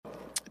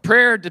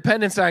Prayer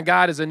Dependence on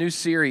God is a new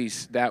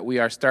series that we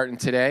are starting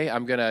today.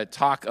 I'm going to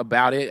talk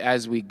about it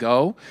as we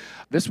go.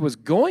 This was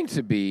going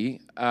to be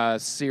a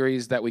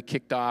series that we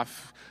kicked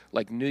off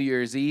like New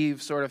Year's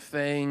Eve sort of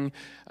thing,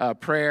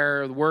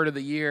 prayer, the word of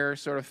the year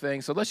sort of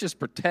thing. So let's just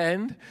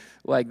pretend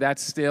like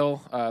that's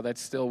still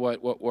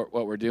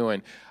what we're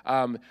doing.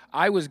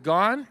 I was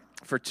gone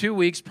for 2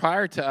 weeks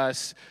prior to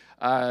us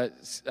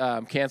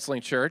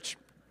canceling church.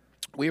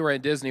 We were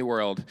in Disney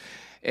World.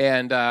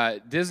 And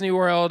Disney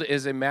World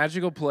is a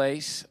magical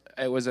place.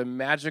 It was a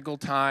magical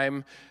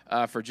time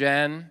for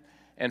Jen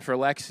and for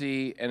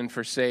Lexi and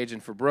for Sage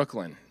and for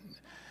Brooklyn.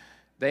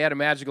 They had a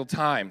magical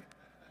time.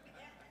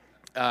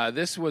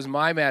 This was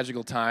my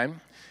magical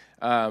time.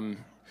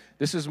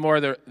 This is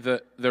more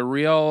the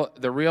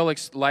real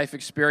life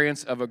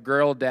experience of a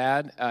girl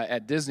dad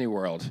at Disney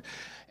World.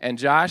 And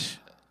Josh,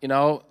 you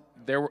know,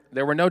 there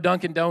were no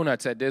Dunkin'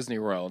 Donuts at Disney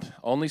World,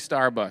 only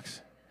Starbucks.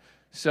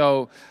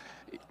 So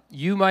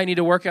you might need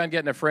to work on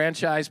getting a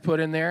franchise put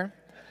in there.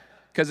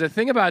 Because the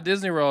thing about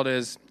Disney World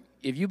is,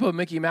 if you put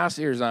Mickey Mouse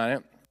ears on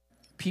it,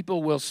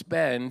 people will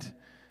spend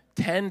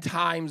 10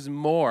 times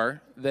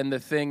more than the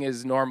thing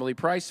is normally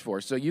priced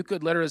for. So you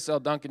could literally sell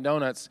Dunkin'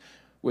 Donuts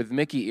with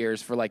Mickey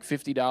ears for like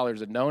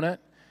 $50 a donut.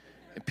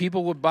 And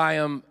people would buy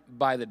them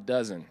by the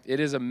dozen. It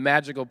is a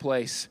magical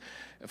place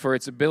for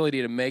its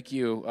ability to make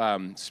you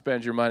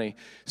spend your money.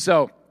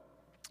 So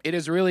it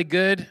is really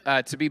good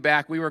to be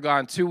back. We were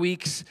gone 2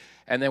 weeks.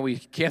 And then we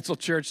canceled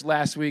church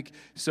last week,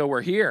 so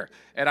we're here.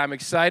 And I'm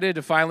excited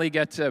to finally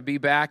get to be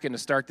back and to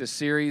start this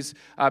series.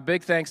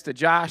 Big thanks to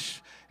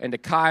Josh and to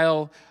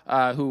Kyle,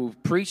 who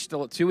preached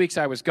the 2 weeks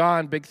I was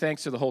gone. Big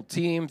thanks to the whole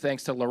team.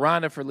 Thanks to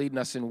LaRonda for leading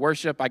us in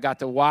worship. I got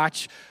to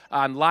watch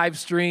on live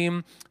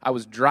stream. I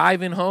was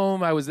driving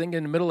home. I was in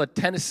the middle of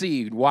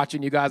Tennessee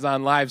watching you guys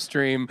on live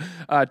stream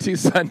 2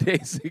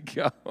 Sundays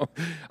ago.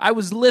 I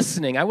was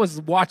listening. I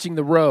was watching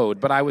the road,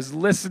 but I was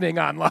listening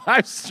on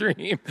live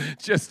stream,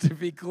 just to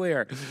be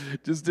clear.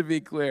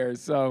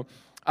 So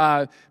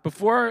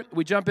before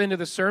we jump into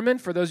the sermon,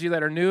 for those of you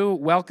that are new,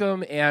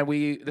 welcome. And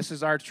this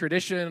is our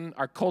tradition,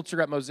 our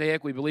culture at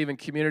Mosaic. We believe in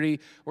community.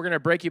 We're going to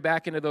break you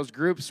back into those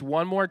groups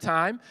one more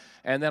time,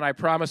 and then I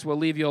promise we'll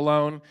leave you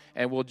alone,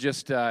 and we'll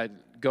just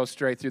go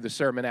straight through the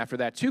sermon after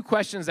that. 2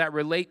 questions that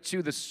relate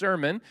to the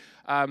sermon.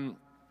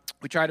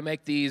 We try to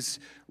make these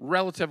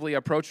relatively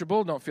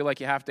approachable. Don't feel like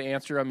you have to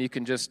answer them. You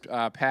can just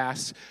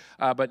pass.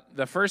 But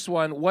the first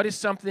one, what is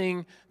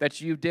something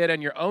that you did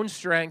on your own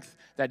strength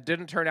that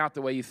didn't turn out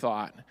the way you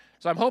thought?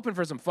 So I'm hoping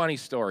for some funny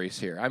stories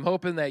here. I'm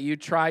hoping that you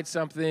tried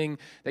something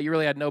that you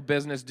really had no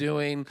business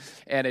doing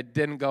and it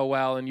didn't go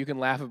well and you can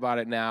laugh about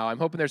it now. I'm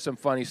hoping there's some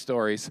funny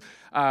stories.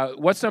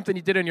 What's something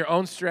you did on your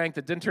own strength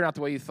that didn't turn out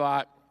the way you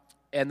thought?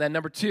 And then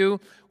number 2,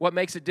 what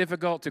makes it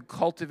difficult to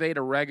cultivate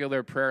a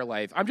regular prayer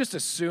life? I'm just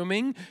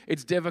assuming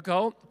it's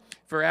difficult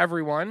for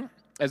everyone,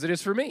 as it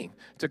is for me,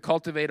 to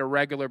cultivate a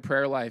regular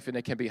prayer life, and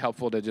it can be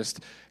helpful to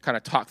just kind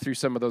of talk through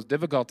some of those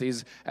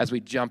difficulties as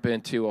we jump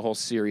into a whole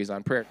series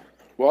on prayer.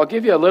 Well, I'll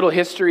give you a little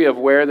history of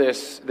where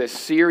this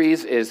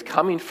series is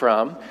coming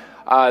from.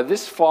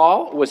 This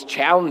fall was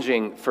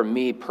challenging for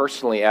me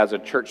personally as a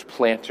church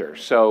planter.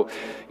 So,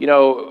 you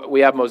know,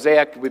 we have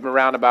Mosaic. We've been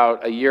around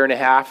about 1.5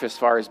 years as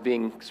far as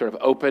being sort of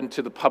open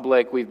to the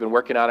public. We've been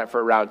working on it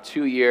for around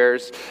 2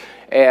 years.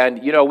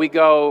 And, you know, we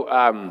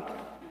go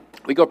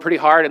pretty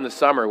hard in the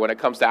summer when it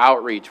comes to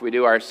outreach. We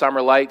do our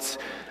Summer Lights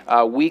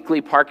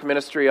weekly park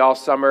ministry all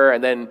summer.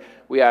 And then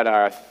we had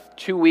our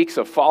 2 weeks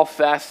of Fall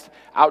Fest,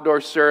 outdoor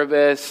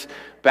service,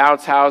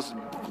 bounce house,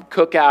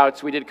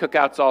 cookouts. We did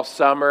cookouts all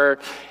summer.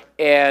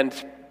 And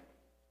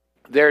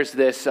there's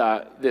this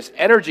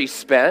energy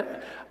spent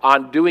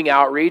on doing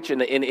outreach,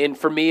 and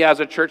for me as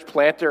a church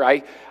planter,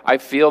 I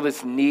feel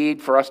this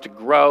need for us to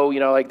grow. You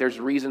know, like there's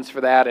reasons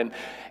for that,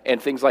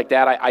 and things like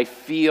that. I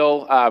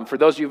feel for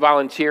those of you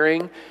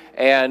volunteering,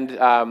 and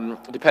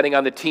depending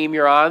on the team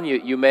you're on,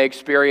 you may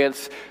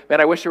experience,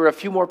 man, I wish there were a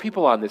few more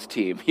people on this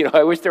team. You know,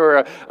 I wish there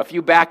were a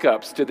few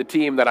backups to the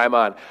team that I'm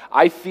on.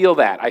 I feel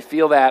that. I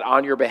feel that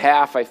on your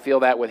behalf. I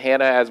feel that with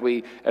Hannah as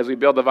we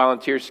build the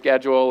volunteer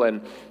schedule,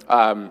 and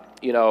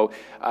you know,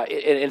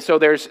 and so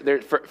there's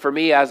for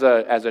me as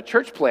a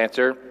church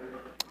planter,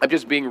 I'm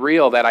just being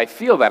real that I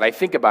feel that. I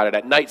think about it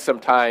at night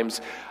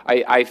sometimes.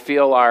 I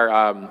feel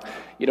our,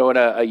 you know, in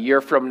a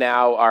year from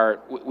now,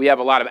 we have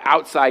a lot of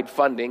outside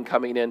funding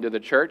coming into the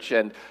church,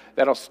 and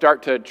that'll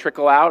start to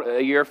trickle out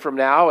a year from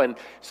now. And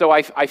so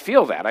I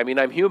feel that. I mean,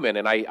 I'm human,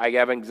 and I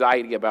have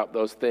anxiety about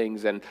those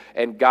things.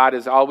 And God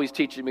is always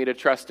teaching me to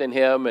trust in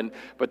Him.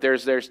 But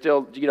there's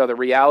still, you know, the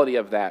reality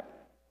of that.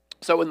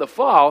 So in the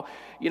fall,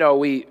 you know,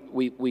 we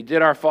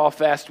did our Fall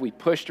Fest. We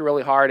pushed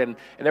really hard, and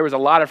there was a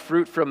lot of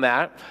fruit from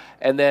that.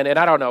 And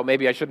I don't know,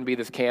 maybe I shouldn't be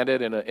this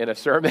candid in a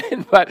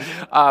sermon, but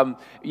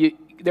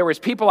there was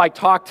people I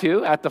talked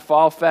to at the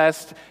Fall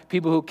Fest,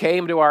 people who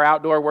came to our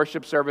outdoor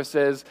worship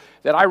services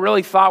that I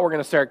really thought were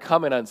going to start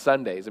coming on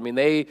Sundays. I mean,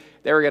 they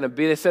said they were going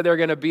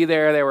to be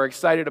there. They were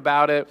excited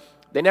about it.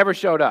 They never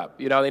showed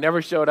up. You know, they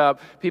never showed up.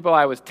 People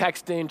I was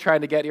texting,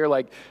 trying to get here,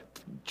 like,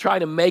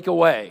 trying to make a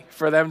way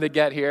for them to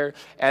get here,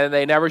 and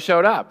they never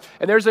showed up.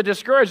 And there's a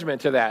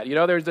discouragement to that.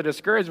 There's a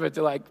discouragement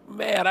to like,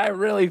 man, I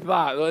really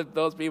thought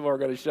those people were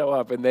going to show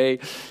up, and they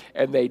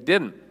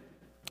didn't.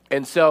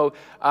 And so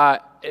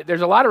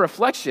there's a lot of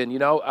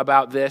reflection,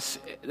 about this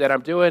that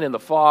I'm doing in the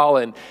fall,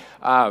 and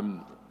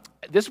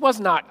this was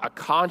not a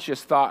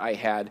conscious thought I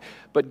had,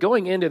 but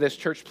going into this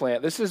church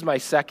plant, this is my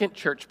second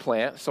church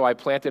plant. So I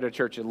planted a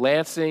church in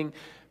Lansing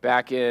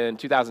back in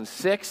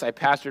 2006. I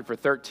pastored for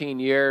 13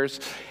 years,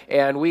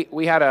 and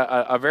we had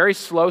a very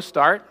slow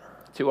start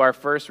to our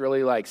first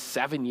really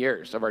 7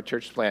 years of our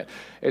church plant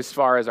as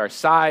far as our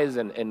size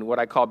and what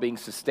I call being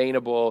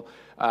sustainable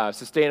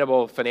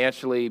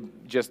financially,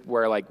 just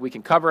where we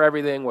can cover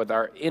everything with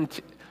our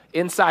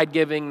inside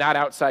giving, not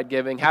outside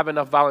giving, have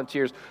enough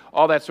volunteers,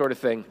 all that sort of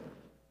thing.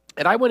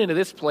 And I went into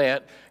this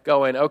plant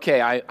going,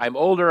 okay, I'm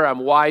older, I'm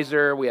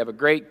wiser, we have a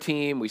great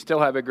team, we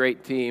still have a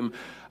great team,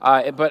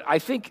 but I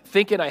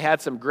thinking I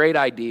had some great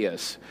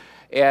ideas.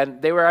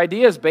 And they were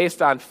ideas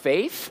based on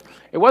faith.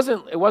 It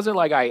wasn't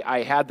like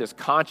I had this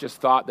conscious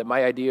thought that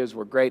my ideas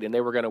were great and they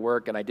were going to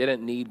work and I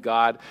didn't need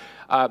God.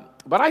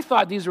 But I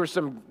thought these were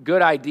some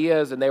good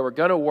ideas and they were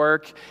going to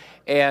work.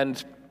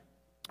 And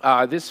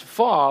this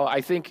fall,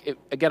 I think,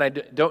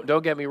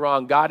 don't get me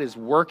wrong, God is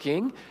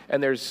working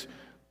and there's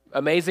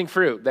amazing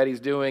fruit that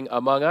he's doing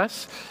among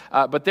us.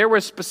 But there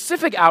were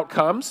specific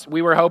outcomes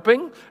we were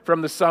hoping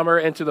from the summer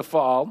into the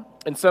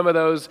fall, and some of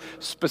those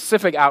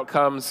specific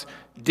outcomes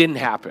didn't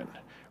happen,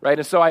 right?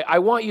 And so I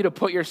want you to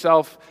put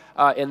yourself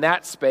in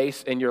that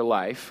space in your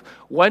life.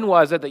 When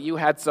was it that you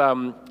had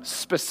some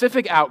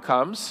specific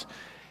outcomes,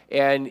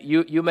 and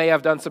you may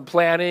have done some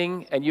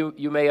planning, and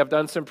you may have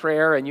done some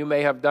prayer, and you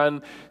may have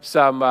done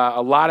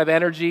a lot of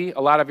energy,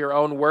 a lot of your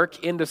own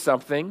work into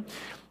something,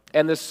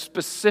 and the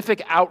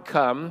specific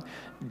outcome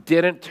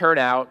didn't turn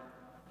out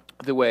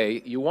the way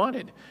you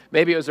wanted.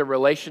 Maybe it was a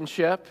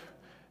relationship.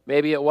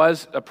 Maybe it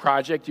was a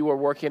project you were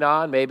working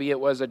on. Maybe it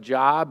was a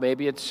job.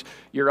 Maybe it's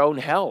your own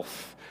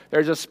health.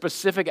 There's a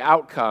specific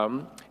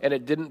outcome, and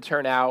it didn't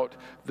turn out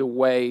the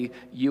way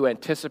you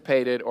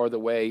anticipated or the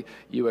way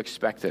you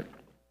expected.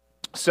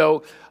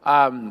 So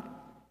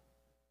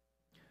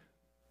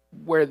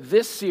where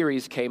this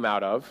series came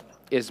out of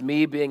is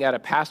me being at a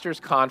pastor's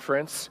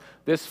conference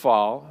this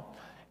fall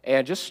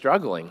and just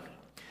struggling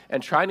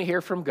and trying to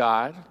hear from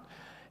God.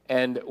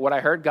 And what I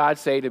heard God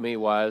say to me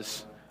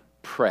was,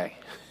 pray.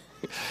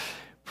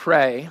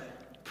 Pray,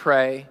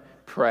 pray,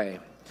 pray.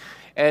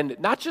 And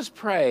not just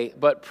pray,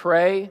 but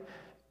pray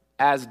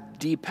as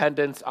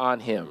dependence on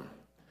him.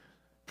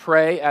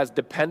 Pray as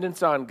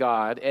dependence on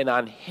God and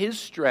on his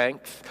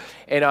strength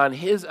and on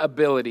his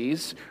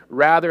abilities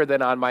rather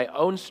than on my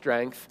own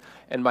strength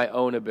and my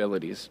own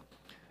abilities.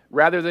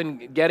 Rather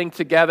than getting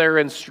together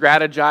and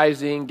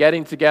strategizing,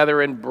 getting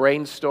together and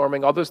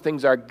brainstorming, all those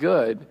things are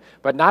good,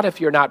 but not if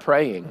you're not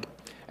praying.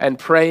 And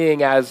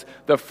praying as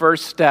the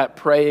first step,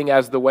 praying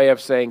as the way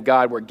of saying,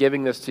 God, we're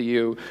giving this to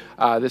you,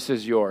 this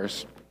is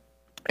yours.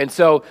 And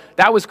so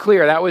that was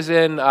clear. That was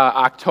in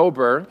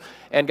October,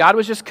 and God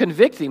was just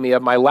convicting me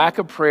of my lack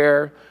of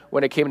prayer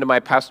when it came to my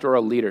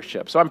pastoral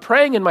leadership. So I'm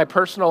praying in my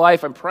personal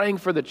life, I'm praying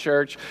for the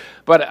church,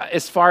 but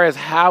as far as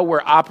how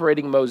we're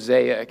operating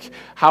Mosaic,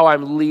 how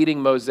I'm leading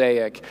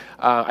Mosaic,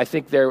 I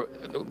think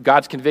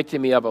God's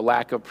convicting me of a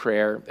lack of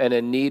prayer and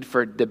a need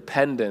for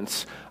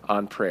dependence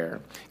on prayer.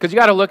 Because you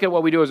got to look at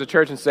what we do as a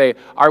church and say,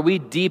 are we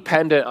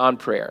dependent on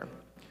prayer?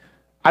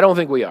 I don't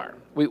think we are.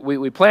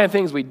 We plan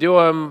things, we do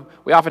them,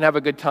 we often have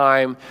a good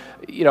time,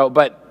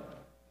 but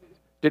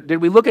did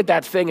we look at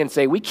that thing and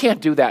say, we can't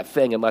do that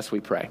thing unless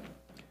we pray?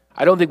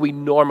 I don't think we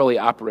normally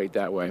operate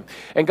that way.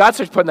 And God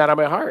starts putting that on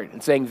my heart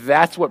and saying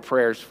that's what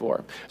prayer is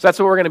for. So that's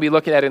what we're going to be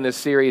looking at in this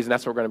series, and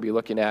that's what we're going to be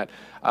looking at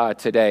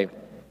today.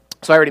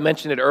 So I already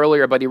mentioned it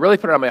earlier, but he really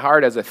put it on my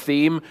heart as a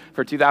theme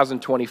for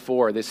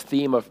 2024, this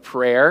theme of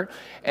prayer.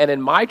 And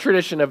in my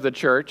tradition of the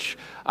church,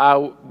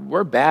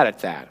 we're bad at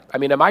that. I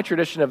mean, in my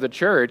tradition of the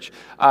church,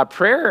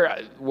 prayer,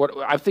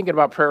 I'm thinking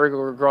about prayer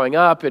growing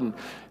up, and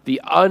the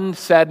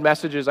unsaid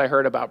messages I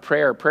heard about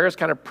prayer is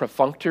kind of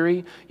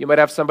perfunctory. You might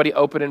have somebody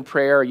open in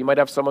prayer, you might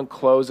have someone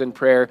close in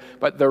prayer,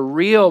 but the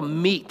real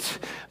meat,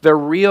 the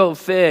real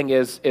thing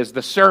is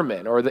the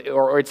sermon,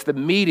 or it's the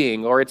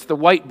meeting, or it's the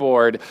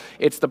whiteboard,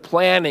 it's the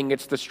planning,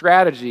 it's the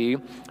strategy,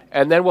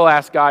 and then we'll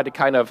ask God to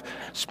kind of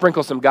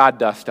sprinkle some God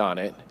dust on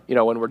it,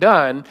 when we're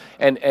done,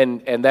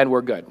 and then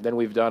we're good. Then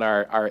we've done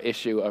our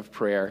issue of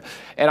prayer.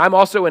 And I'm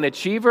also an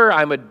achiever,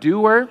 I'm a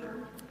doer.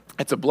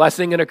 It's a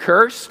blessing and a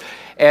curse.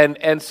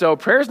 And so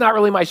prayer is not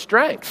really my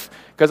strength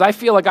because I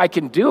feel like I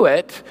can do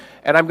it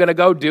and I'm going to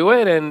go do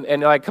it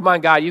and like, come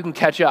on, God, you can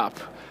catch up.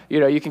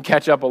 You can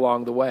catch up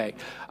along the way.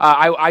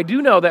 I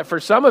do know that for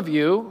some of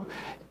you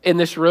in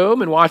this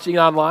room and watching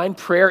online,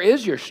 prayer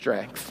is your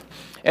strength.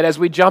 And as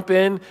we jump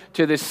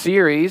into this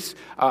series,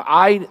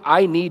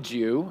 I need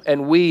you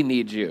and we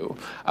need you.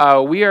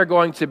 We are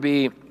going to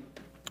be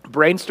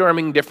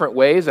brainstorming different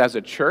ways as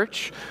a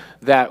church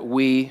that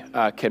we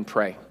can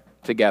pray.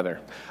 together.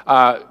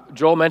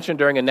 Joel mentioned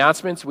during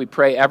announcements, we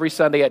pray every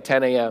Sunday at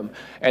 10 a.m.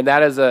 And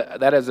that is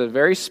a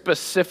very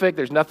specific,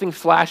 there's nothing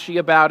flashy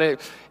about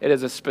it. It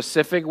is a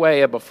specific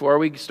way of before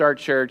we start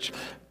church,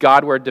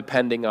 God, we're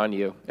depending on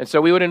you. And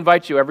so we would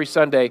invite you every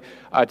Sunday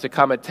to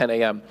come at 10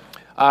 a.m.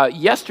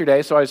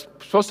 Yesterday, so I was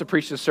supposed to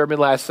preach this sermon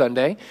last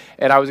Sunday,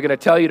 and I was going to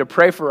tell you to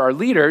pray for our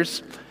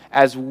leaders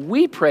as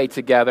we pray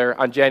together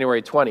on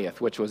January 20th,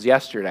 which was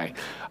yesterday.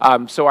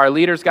 So our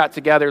leaders got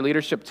together,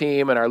 leadership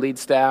team and our lead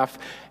staff,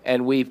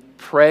 and we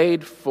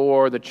prayed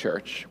for the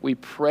church. We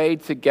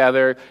prayed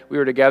together. We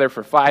were together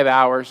for 5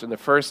 hours, and the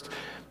first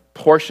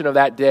portion of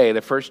that day,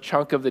 the first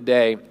chunk of the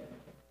day,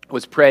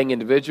 was praying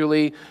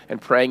individually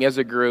and praying as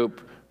a group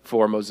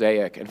for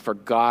Mosaic and for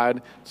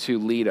God to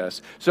lead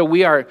us. So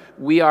we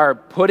are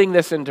putting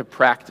this into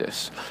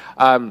practice.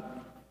 I'm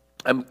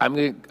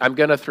going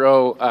to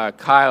throw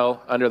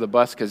Kyle under the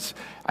bus because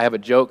I have a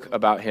joke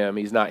about him.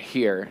 He's not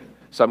here,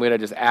 so I'm going to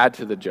just add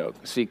to the joke.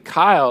 See,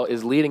 Kyle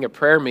is leading a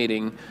prayer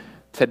meeting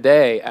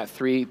today at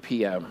 3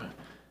 p.m.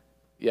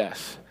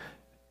 Yes,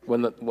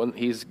 when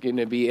he's going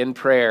to be in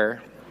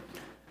prayer.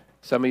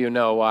 Some of you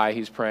know why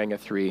he's praying at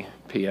 3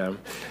 p.m.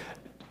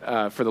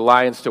 For the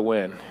Lions to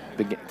win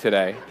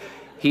today.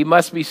 He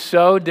must be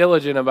so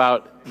diligent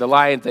about the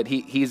Lions that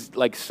he's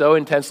like so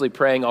intensely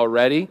praying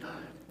already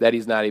that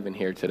he's not even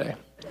here today.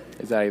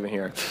 He's not even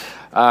here.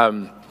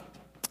 I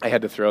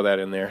had to throw that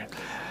in there.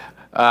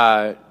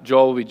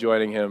 Joel will be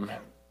joining him.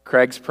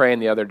 Craig's praying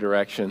the other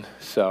direction.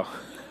 So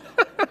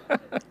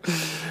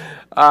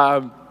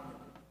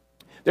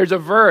there's a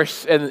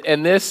verse,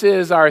 and this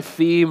is our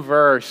theme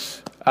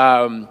verse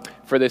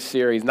for this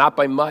series. Not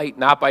by might,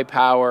 not by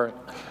power,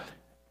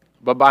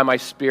 but by my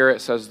Spirit,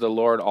 says the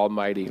Lord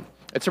Almighty.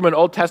 It's from an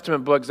Old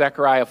Testament book,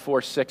 Zechariah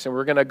 4:6, and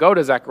we're going to go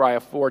to Zechariah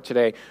 4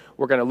 today.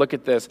 We're going to look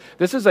at this.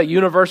 This is a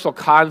universal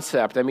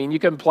concept. I mean, you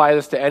can apply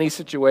this to any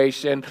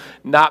situation,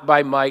 not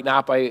by might,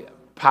 not by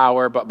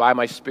power, but by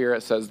my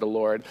Spirit, says the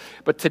Lord.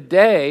 But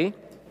today,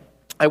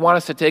 I want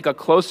us to take a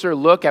closer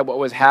look at what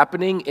was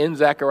happening in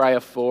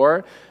Zechariah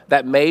 4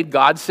 that made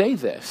God say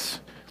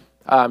this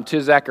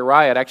to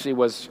Zechariah. It actually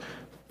was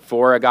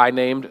for a guy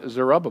named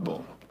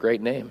Zerubbabel.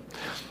 Great name.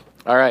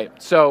 All right,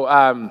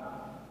 so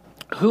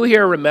who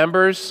here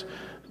remembers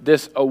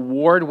this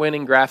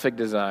award-winning graphic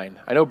design?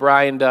 I know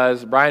Brian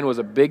does. Brian was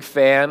a big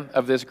fan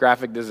of this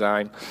graphic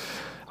design.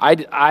 I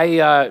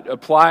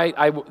applied.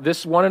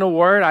 This won an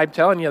award. I'm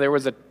telling you, there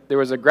was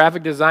a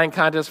graphic design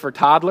contest for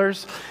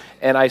toddlers,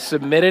 and I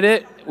submitted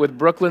it with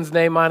Brooklyn's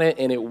name on it,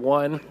 and it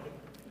won.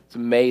 It's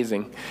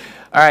amazing.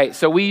 All right,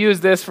 so we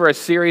used this for a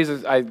series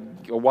a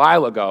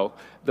while ago.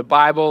 The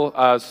Bible,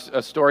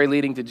 a story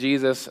leading to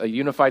Jesus, a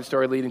unified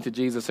story leading to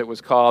Jesus, it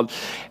was called.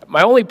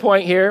 My only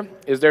point here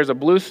is there's a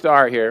blue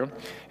star here,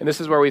 and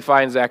this is where we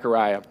find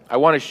Zechariah. I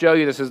want to show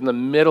you this is in the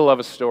middle of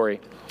a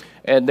story,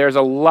 and there's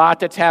a lot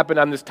that's happened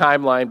on this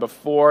timeline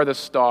before the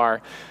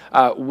star.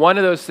 One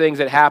of those things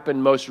that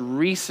happened most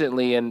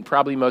recently and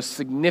probably most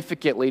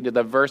significantly to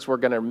the verse we're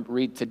going to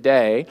read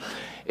today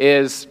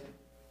is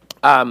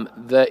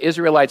the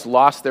Israelites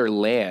lost their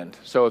land.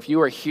 So if you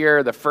were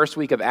here the first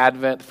week of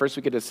Advent, the first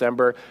week of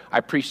December,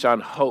 I preached on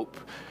hope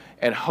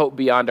and hope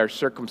beyond our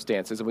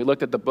circumstances. And we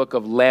looked at the book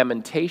of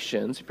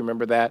Lamentations, if you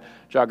remember that,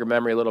 jog your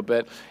memory a little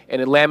bit.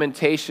 And in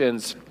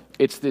Lamentations,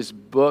 it's this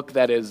book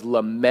that is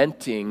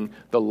lamenting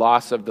the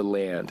loss of the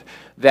land.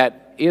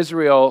 That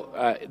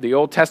Israel, the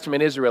Old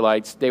Testament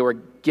Israelites, they were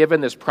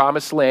given this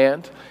promised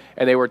land,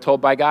 and they were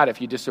told by God,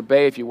 if you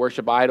disobey, if you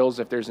worship idols,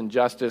 if there's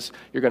injustice,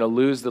 you're going to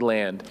lose the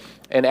land.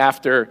 And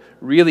after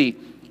really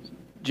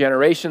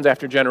generations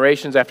after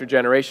generations after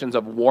generations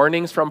of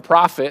warnings from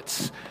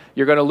prophets,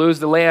 you're going to lose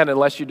the land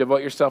unless you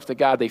devote yourself to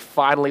God, they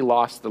finally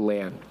lost the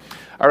land.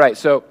 All right,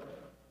 so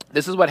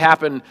this is what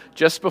happened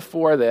just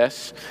before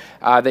this.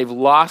 They've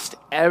lost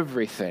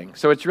everything.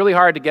 So it's really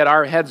hard to get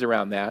our heads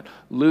around that,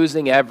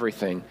 losing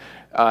everything.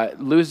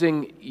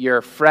 Losing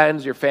your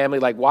friends, your family,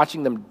 like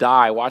watching them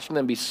die, watching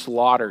them be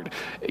slaughtered.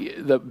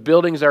 The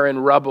buildings are in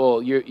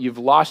rubble. You've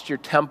lost your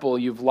temple.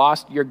 You've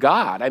lost your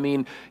God. I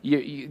mean,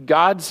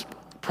 God's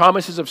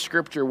promises of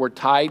Scripture were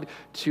tied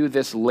to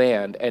this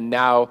land, and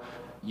now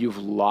you've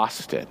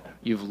lost it.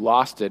 You've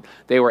lost it.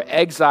 They were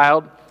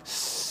exiled.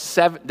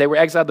 They were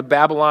exiled to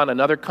Babylon,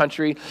 another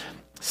country.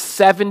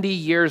 70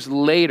 years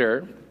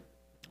later,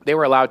 they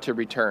were allowed to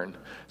return.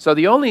 So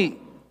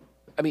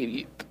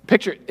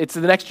picture, it's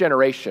the next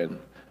generation,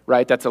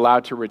 right, that's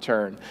allowed to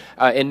return.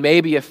 And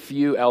maybe a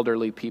few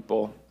elderly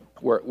people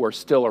were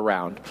still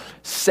around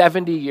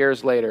 70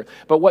 years later.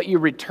 But what you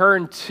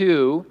returned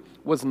to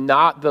was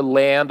not the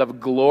land of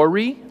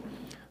glory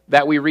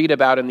that we read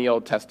about in the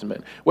Old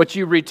Testament. What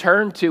you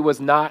returned to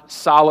was not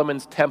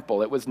Solomon's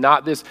temple. It was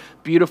not this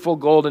beautiful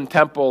golden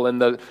temple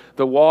and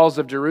the walls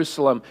of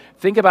Jerusalem.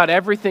 Think about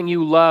everything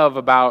you love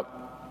about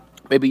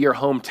maybe your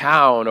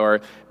hometown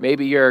or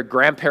maybe your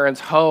grandparents'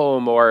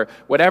 home or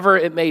whatever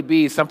it may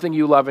be, something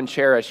you love and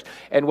cherish.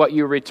 And what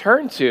you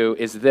return to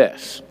is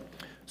this.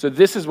 So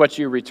this is what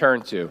you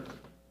return to.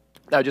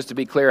 Now, just to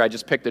be clear, I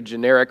just picked a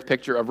generic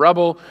picture of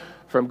Rubble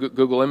from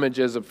Google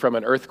Images from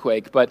an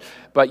earthquake, but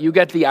you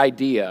get the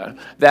idea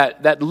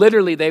that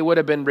literally they would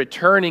have been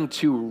returning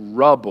to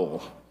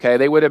rubble. Okay,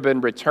 they would have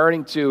been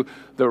returning to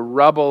the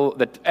rubble.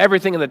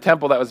 Everything in the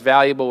temple that was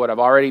valuable would have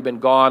already been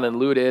gone and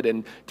looted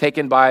and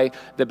taken by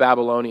the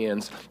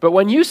Babylonians. But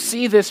when you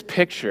see this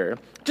picture,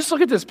 just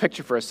look at this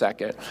picture for a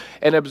second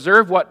and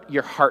observe what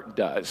your heart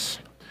does.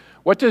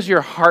 What does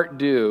your heart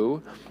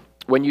do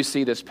when you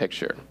see this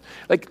picture?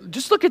 Like,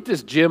 just look at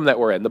this gym that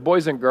we're in, the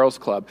Boys and Girls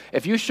Club.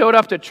 If you showed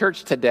up to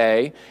church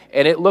today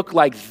and it looked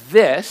like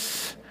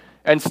this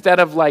instead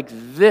of like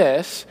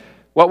this,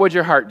 what would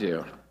your heart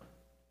do?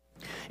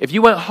 If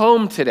you went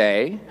home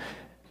today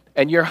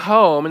and your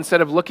home,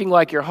 instead of looking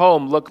like your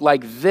home, looked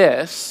like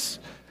this,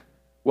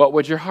 what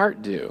would your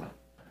heart do?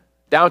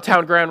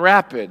 Downtown Grand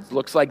Rapids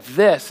looks like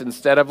this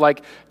instead of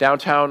like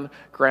downtown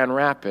Grand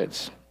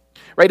Rapids.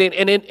 Right?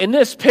 And in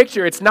this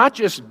picture, it's not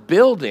just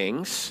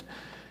buildings.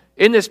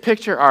 In this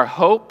picture are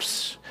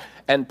hopes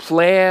and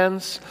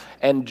plans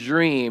and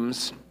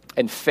dreams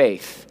and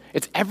faith.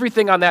 It's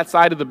everything on that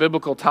side of the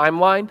biblical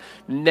timeline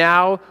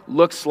now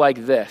looks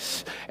like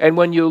this. And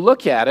when you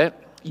look at it,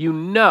 you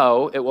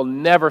know it will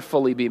never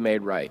fully be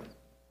made right.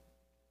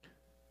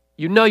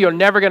 You know you're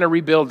never going to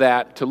rebuild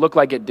that to look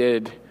like it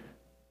did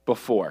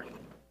before.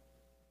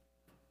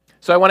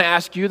 So I want to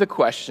ask you the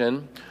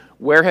question,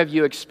 where have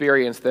you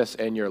experienced this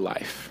in your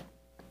life?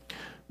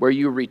 Where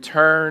you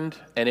returned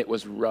and it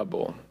was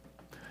rubble.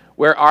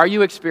 Where are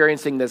you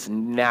experiencing this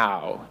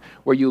now?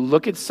 Where you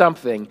look at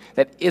something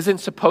that isn't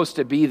supposed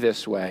to be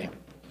this way,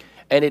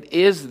 and it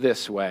is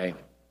this way.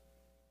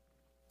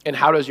 And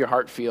how does your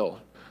heart feel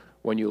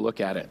when you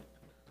look at it?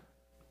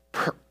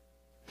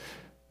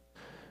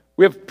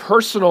 We have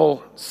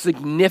personal,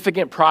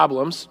 significant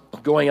problems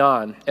going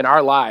on in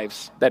our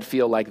lives that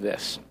feel like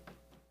this.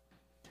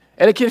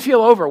 And it can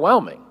feel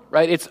overwhelming,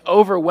 right? It's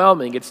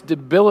overwhelming. It's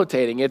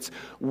debilitating. It's,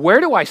 where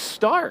do I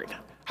start?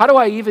 How do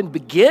I even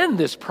begin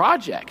this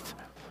project?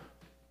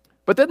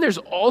 But then there's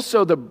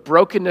also the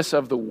brokenness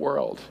of the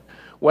world.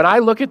 When I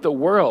look at the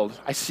world,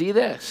 I see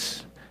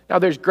this. Now,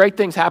 there's great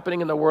things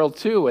happening in the world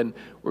too, and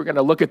we're going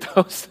to look at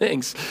those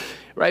things,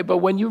 right? But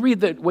when you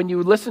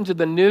listen to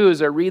the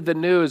news or read the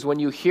news, when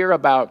you hear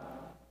about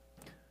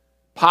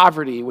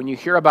poverty, when you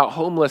hear about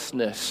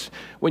homelessness,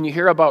 when you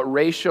hear about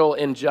racial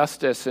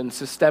injustice and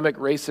systemic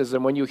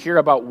racism, when you hear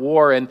about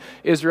war in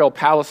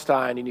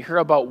Israel-Palestine, and you hear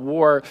about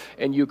war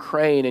in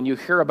Ukraine, and you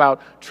hear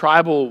about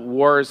tribal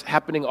wars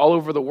happening all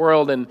over the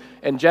world, and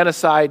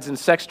genocides and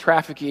sex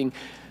trafficking,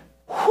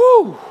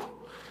 whew!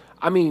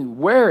 I mean,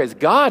 where is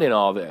God in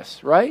all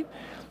this, right?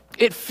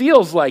 It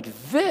feels like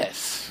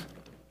this.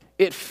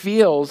 It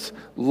feels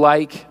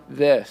like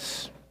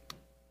this.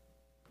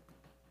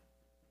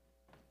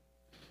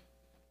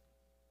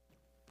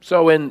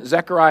 So in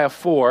Zechariah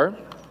 4,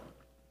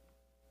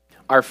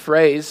 our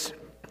phrase,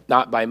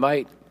 not by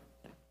might,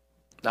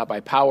 not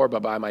by power,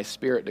 but by my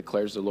spirit,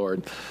 declares the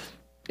Lord,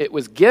 it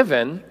was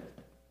given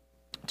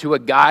to a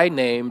guy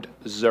named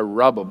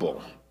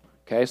Zerubbabel.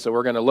 Okay, so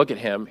we're going to look at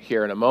him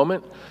here in a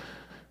moment.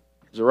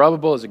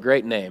 Zerubbabel is a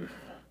great name.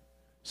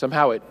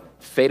 Somehow it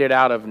faded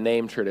out of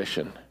name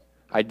tradition.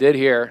 I did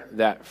hear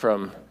that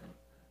from,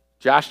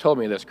 Josh told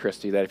me this,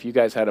 Christy, that if you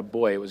guys had a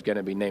boy, it was going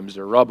to be named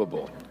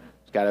Zerubbabel.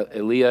 He's got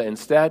Eliah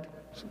instead.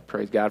 So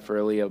praise God for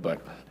Eliah,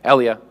 but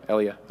Eliah,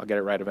 I'll get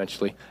it right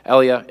eventually.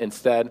 Eliah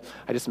instead.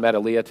 I just met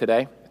Eliah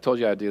today. I told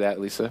you I'd do that,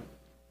 Lisa.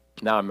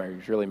 Now I'm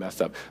really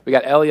messed up. We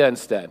got Eliah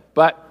instead.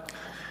 But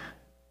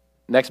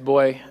next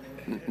boy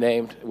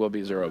named will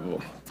be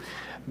Zerubbabel.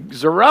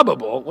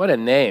 Zerubbabel, what a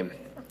name.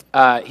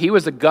 He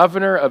was the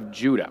governor of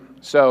Judah.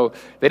 So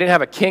they didn't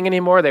have a king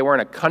anymore. They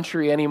weren't a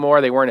country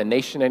anymore. They weren't a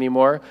nation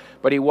anymore.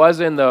 But he was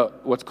in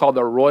what's called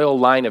the royal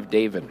line of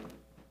David.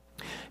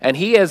 And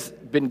he has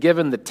been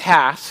given the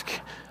task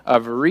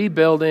of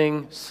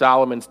rebuilding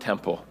Solomon's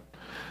temple.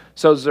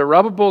 So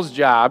Zerubbabel's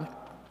job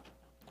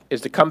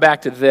is to come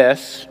back to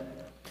this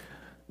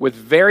with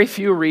very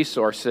few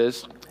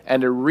resources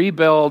and to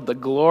rebuild the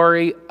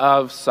glory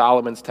of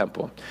Solomon's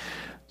temple.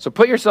 So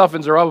put yourself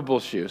in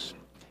Zerubbabel's shoes.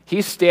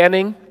 He's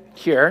standing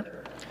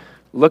here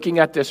looking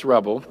at this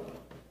rubble.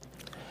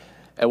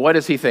 And what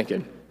is he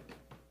thinking?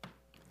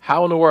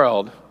 How in the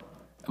world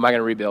am I going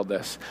to rebuild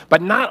this?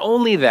 But not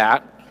only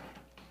that,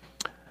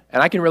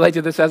 and I can relate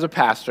to this as a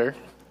pastor,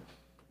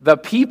 the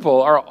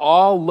people are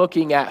all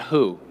looking at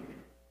who?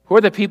 Who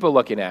are the people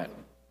looking at?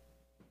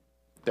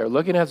 They're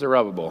looking at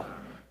Zerubbabel.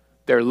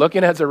 They're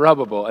looking at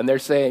Zerubbabel, and they're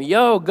saying,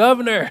 yo,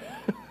 governor,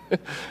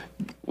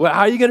 well,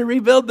 how are you going to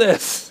rebuild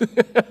this?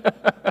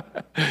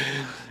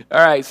 All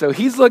right, so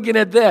he's looking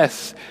at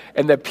this,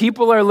 and the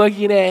people are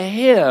looking at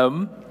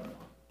him.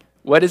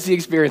 What is he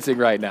experiencing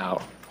right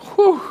now?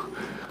 Whew,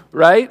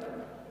 right?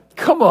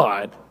 Come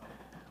on.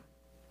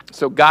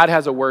 So God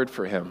has a word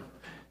for him.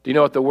 Do you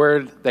know what the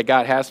word that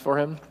God has for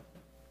him?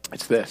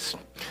 It's this.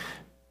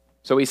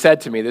 So he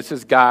said to me, this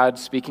is God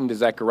speaking to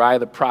Zechariah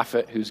the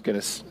prophet who's going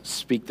to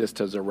speak this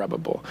to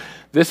Zerubbabel.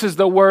 This is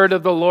the word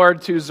of the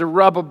Lord to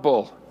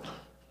Zerubbabel.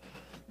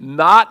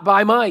 Not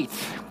by might,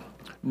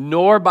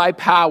 nor by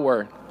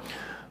power,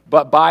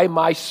 but by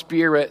my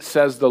Spirit,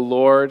 says the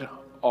Lord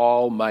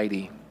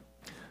Almighty.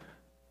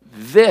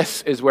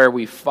 This is where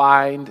we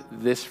find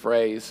this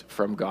phrase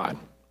from God.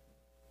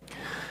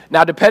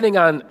 Now, depending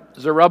on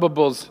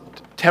Zerubbabel's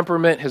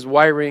temperament, his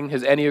wiring,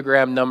 his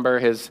Enneagram number,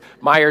 his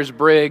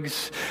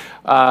Myers-Briggs,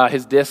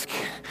 his disc,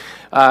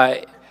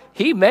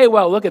 he may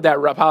well look at that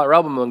pile of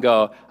rubble and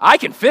go, I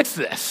can fix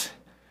this.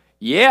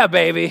 Yeah,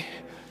 baby.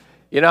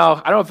 I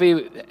don't know if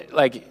he,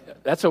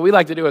 that's what we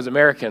like to do as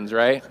Americans,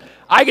 right?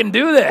 I can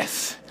do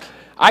this.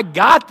 I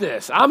got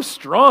this. I'm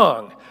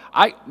strong.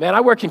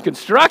 I work in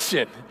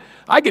construction.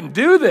 I can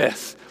do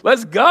this.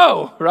 Let's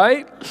go,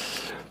 right?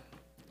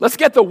 Let's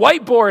get the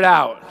whiteboard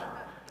out.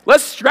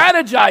 Let's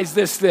strategize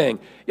this thing.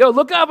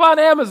 Look up on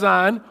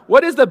Amazon.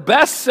 What is the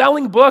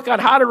best-selling book on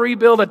how to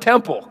rebuild a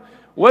temple?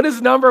 What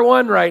is number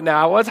one right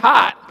now? What's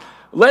hot?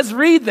 Let's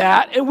read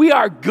that, and we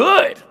are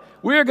good.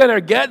 We're going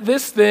to get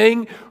this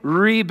thing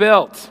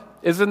rebuilt.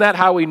 Isn't that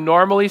how we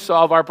normally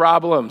solve our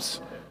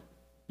problems?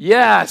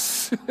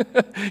 Yes.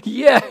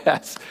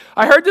 Yes.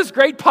 I heard this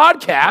great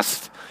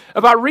podcast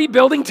about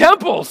rebuilding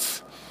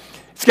temples.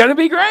 It's going to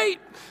be great.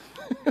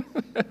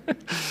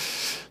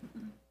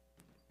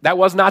 That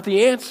was not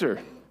the answer.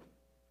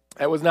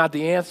 That was not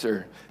the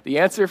answer. The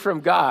answer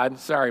from God,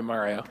 sorry,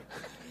 Mario.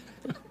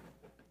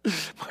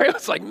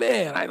 Mario's like,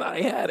 man, I thought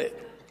I had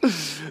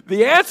it.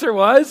 The answer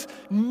was,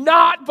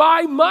 not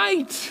by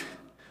might,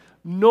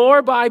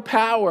 nor by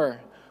power,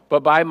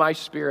 but by my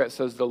Spirit,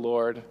 says the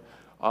Lord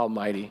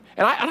Almighty.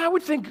 And I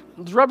would think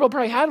Rubble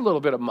probably had a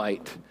little bit of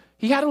might.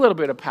 He had a little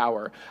bit of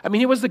power. I mean,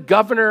 he was the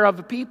governor of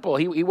the people.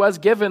 He was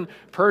given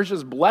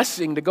Persia's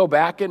blessing to go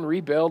back and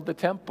rebuild the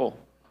temple.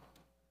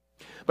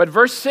 But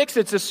verse 6,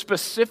 it's a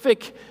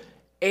specific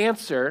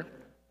answer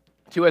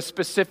to a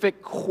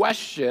specific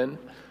question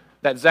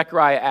that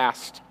Zechariah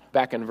asked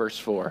back in verse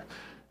 4.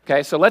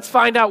 Okay, so let's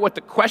find out what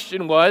the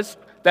question was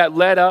that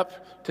led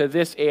up to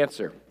this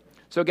answer.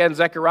 So again,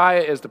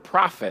 Zechariah is the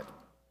prophet,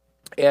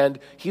 and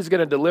he's going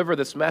to deliver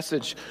this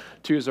message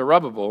to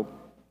Zerubbabel.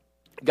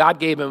 God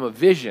gave him a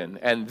vision,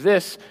 and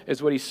this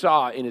is what he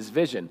saw in his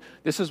vision.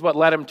 This is what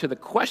led him to the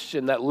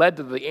question that led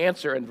to the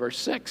answer in verse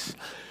 6.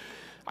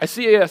 I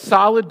see a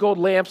solid gold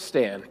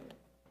lampstand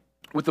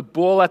with a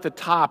bowl at the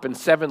top and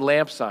 7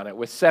 lamps on it,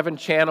 with 7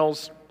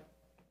 channels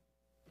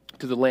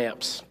to the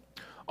lamps.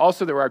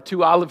 Also, there are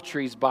 2 olive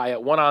trees by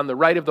it, one on the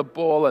right of the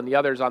bowl and the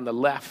others on the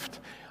left.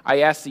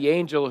 I asked the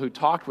angel who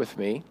talked with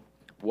me,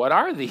 what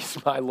are these,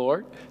 my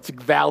Lord? It's a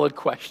valid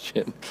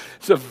question.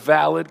 It's a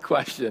valid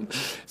question.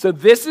 So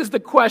this is the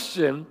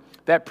question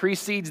that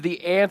precedes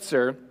the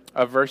answer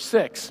of verse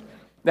 6.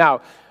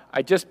 Now,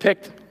 I just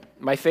picked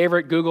my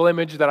favorite Google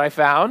image that I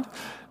found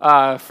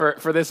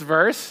for this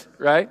verse,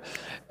 right?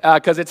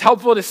 Because it's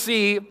helpful to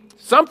see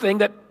something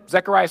that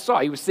Zechariah saw.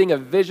 He was seeing a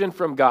vision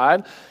from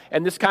God,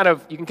 and you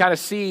can kind of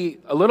see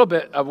a little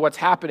bit of what's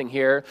happening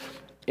here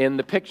in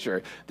the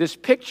picture. This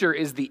picture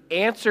is the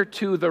answer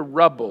to the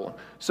rubble.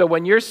 So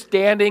when you're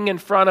standing in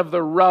front of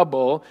the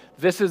rubble,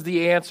 this is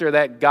the answer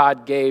that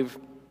God gave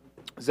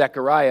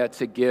Zechariah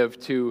to give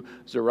to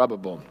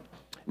Zerubbabel.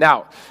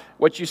 Now,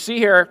 what you see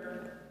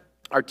here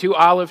are 2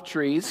 olive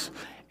trees,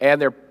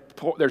 and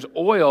there's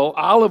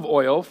olive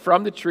oil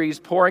from the trees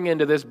pouring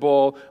into this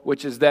bowl,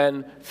 which is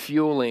then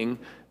fueling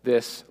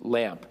this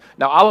lamp.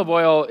 Now, olive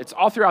oil, it's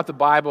all throughout the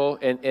Bible,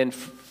 and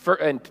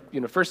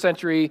first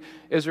century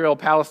Israel,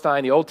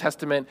 Palestine, the Old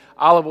Testament,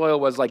 olive oil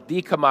was like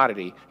the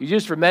commodity.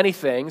 Used for many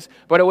things,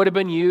 but it would have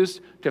been used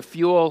to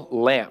fuel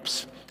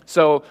lamps.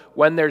 So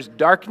when there's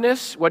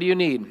darkness, what do you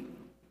need?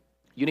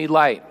 You need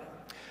light.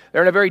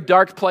 They're in a very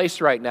dark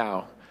place right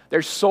now.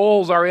 Their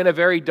souls are in a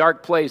very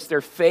dark place.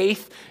 Their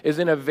faith is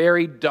in a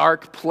very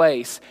dark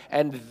place,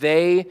 and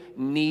they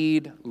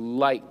need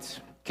light.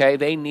 Okay,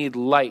 they need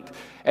light.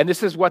 And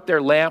this is what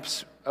their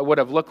lamps would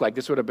have looked like.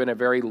 This would have been a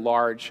very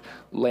large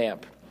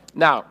lamp.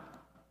 Now,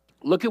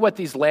 look at what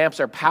these lamps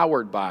are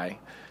powered by.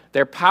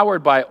 They're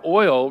powered by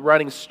oil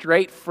running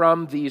straight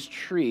from these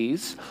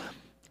trees.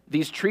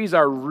 These trees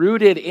are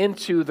rooted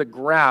into the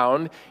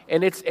ground,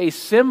 and it's a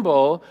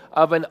symbol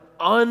of an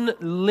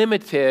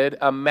unlimited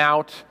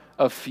amount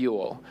of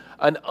fuel.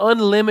 An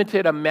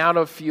unlimited amount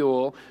of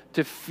fuel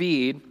to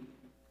feed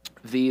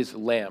these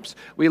lamps.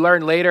 We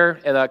learn later,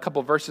 and a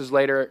couple verses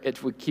later,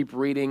 if we keep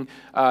reading,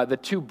 the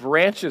 2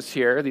 branches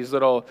here, these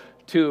little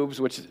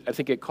tubes, which I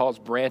think it calls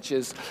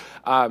branches.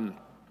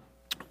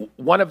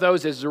 One of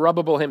those is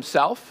Zerubbabel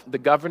himself, the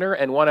governor,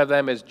 and one of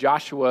them is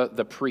Joshua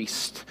the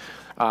priest.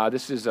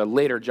 This is a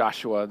later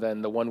Joshua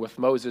than the one with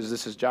Moses.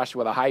 This is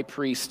Joshua the high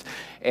priest,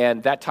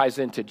 and that ties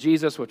into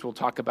Jesus, which we'll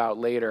talk about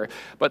later.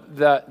 But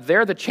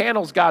they're the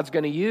channels God's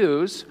going to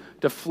use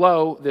to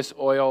flow this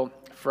oil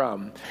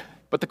from.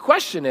 But the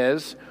question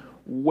is,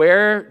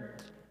 where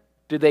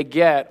did they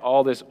get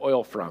all this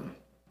oil from?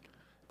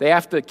 They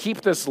have to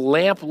keep this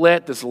lamp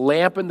lit, this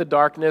lamp in the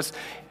darkness.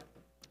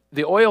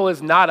 the oil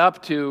is not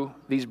up to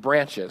these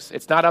branches.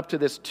 It's not up to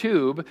this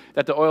tube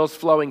that the oil is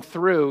flowing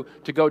through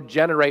to go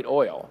generate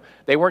oil.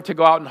 They weren't to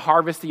go out and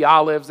harvest the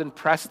olives and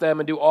press them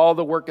and do all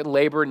the work and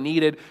labor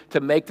needed to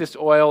make this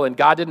oil. And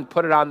God didn't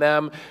put it on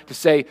them to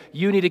say,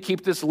 you need to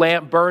keep this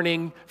lamp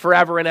burning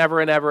forever and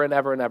ever and ever and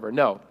ever and ever.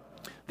 No.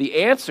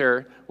 The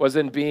answer was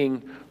in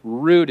being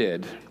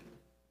rooted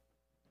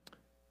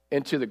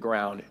into the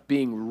ground,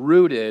 being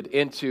rooted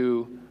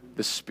into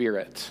the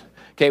Spirit.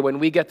 Okay, when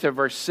we get to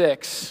verse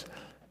 6,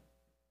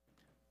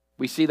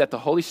 we see that the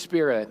Holy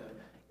Spirit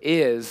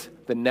is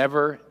the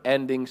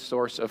never-ending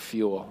source of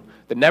fuel.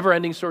 The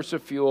never-ending source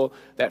of fuel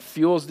that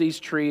fuels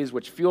these trees,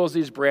 which fuels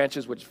these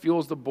branches, which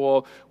fuels the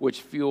bowl,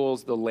 which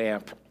fuels the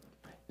lamp.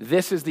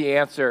 This is the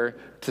answer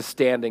to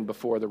standing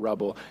before the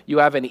rubble. You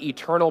have an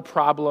eternal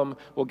problem.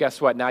 Well,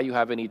 guess what? Now you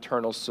have an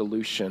eternal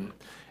solution.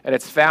 And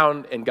it's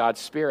found in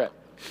God's Spirit.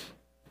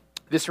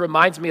 This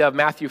reminds me of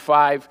Matthew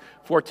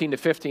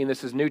 5:14-15.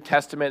 This is New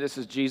Testament. This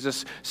is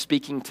Jesus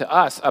speaking to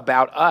us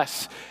about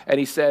us. And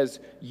he says,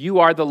 you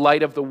are the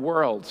light of the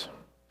world.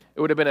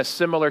 It would have been a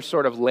similar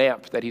sort of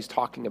lamp that he's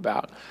talking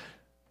about,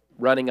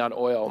 running on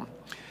oil.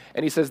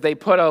 And he says, they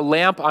put a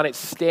lamp on its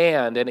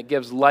stand, and it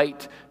gives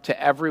light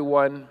to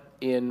everyone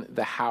in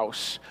the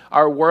house.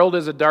 Our world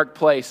is a dark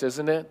place,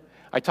 isn't it?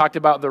 I talked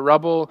about the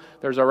rubble.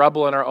 There's a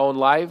rubble in our own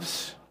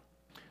lives.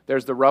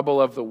 There's the rubble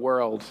of the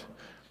world.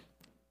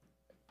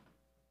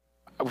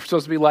 We're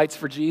supposed to be lights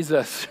for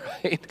Jesus,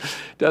 right?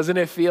 Doesn't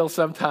it feel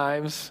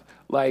sometimes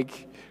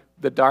like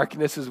the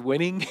darkness is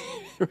winning,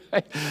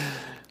 right?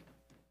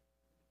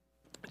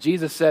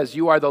 Jesus says,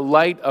 you are the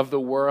light of the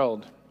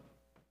world.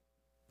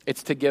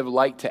 It's to give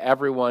light to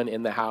everyone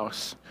in the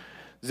house.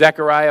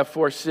 Zechariah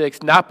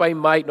 4:6, not by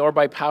might nor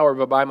by power,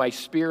 but by my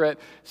Spirit,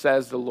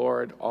 says the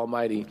Lord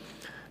Almighty.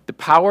 The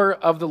power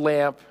of the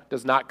lamp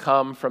does not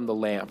come from the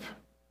lamp.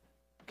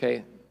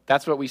 Okay,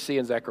 that's what we see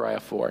in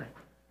Zechariah 4.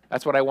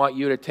 That's what I want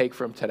you to take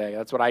from today.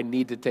 That's what I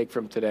need to take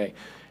from today.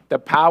 The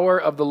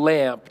power of the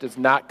lamp does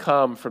not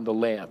come from the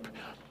lamp.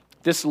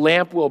 This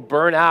lamp will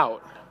burn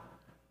out.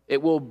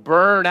 It will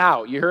burn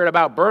out. You heard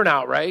about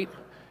burnout, right?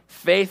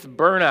 Faith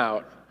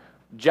burnout,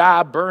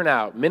 job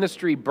burnout,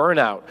 ministry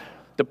burnout.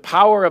 The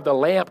power of the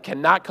lamp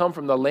cannot come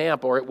from the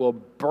lamp, or it will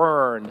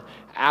burn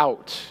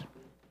out.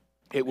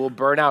 It will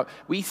burn out.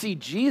 We see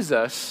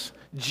Jesus,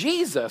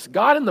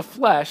 God in the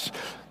flesh.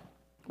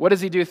 What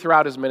does he do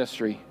throughout his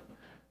ministry?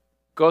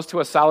 Goes to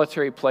a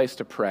solitary place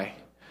to pray.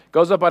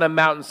 Goes up on a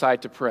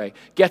mountainside to pray.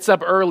 Gets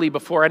up early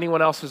before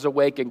anyone else is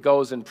awake and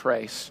goes and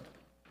prays.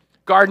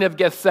 Garden of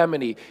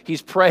Gethsemane,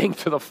 he's praying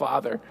to the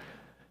Father.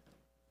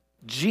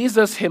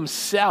 Jesus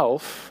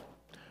himself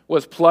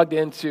was plugged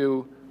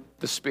into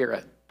the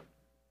Spirit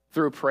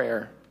through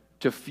prayer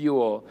to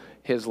fuel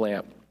his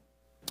lamp.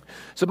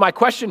 So my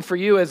question for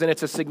you is, and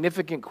it's a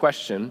significant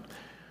question,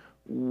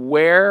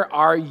 where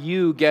are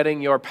you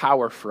getting your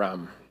power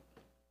from?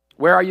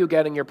 Where are you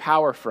getting your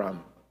power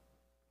from?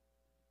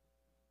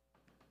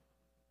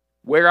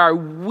 Where are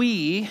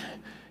we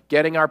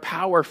getting our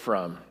power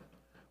from?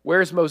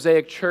 Where's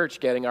Mosaic Church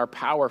getting our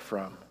power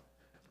from?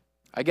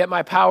 I get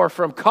my power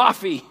from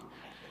coffee.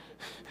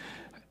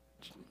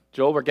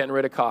 Joel, we're getting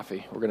rid of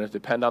coffee. We're going to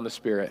depend on the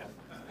Spirit.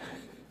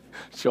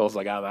 Joel's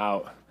like, I'm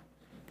out.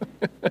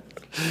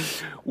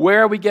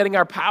 Where are we getting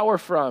our power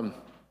from?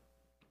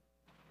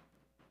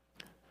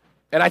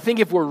 And I think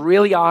if we're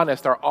really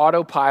honest, our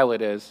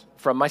autopilot is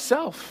from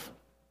myself.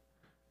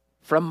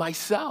 From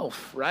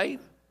myself, right?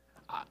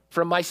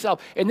 From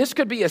myself. And this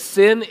could be a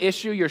sin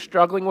issue you're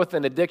struggling with,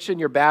 an addiction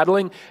you're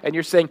battling, and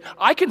you're saying,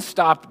 I can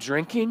stop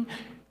drinking.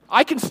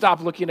 I can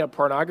stop looking at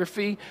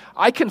pornography.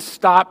 I can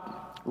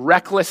stop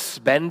reckless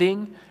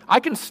spending. I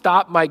can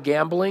stop my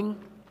gambling.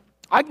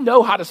 I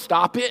know how to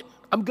stop it.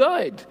 I'm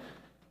good.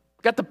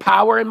 I've got the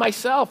power in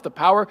myself. The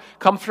power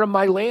comes from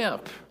my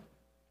lamp.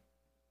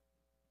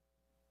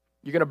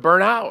 You're going to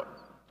burn out.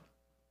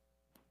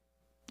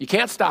 You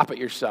can't stop it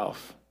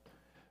yourself.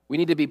 We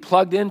need to be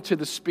plugged into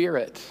the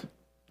Spirit,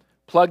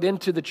 plugged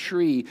into the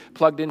tree,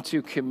 plugged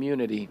into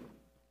community.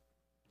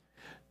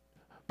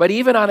 But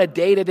even on a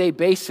day-to-day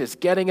basis,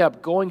 getting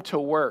up, going to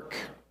work,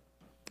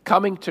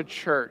 coming to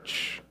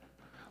church,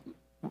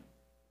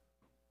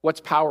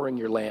 what's powering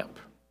your lamp?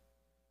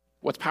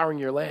 What's powering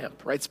your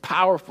lamp, right? It's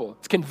powerful.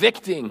 It's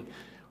convicting.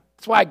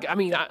 That's why,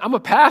 I'm a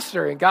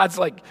pastor, and God's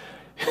like,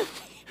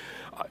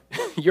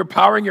 you're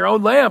powering your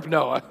own lamp.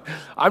 No,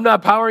 I'm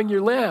not powering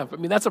your lamp.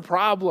 That's a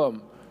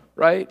problem,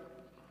 right?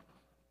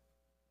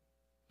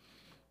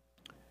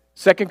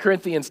 2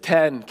 Corinthians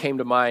 10 came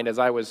to mind as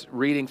I was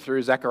reading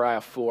through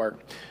Zechariah 4.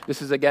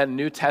 This is, again,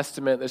 New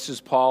Testament. This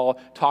is Paul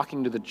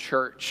talking to the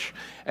church.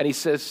 And he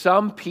says,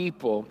 some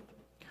people,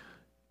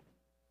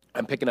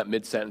 I'm picking up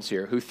mid-sentence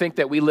here, who think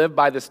that we live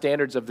by the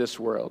standards of this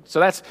world.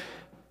 So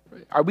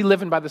are we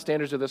living by the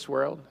standards of this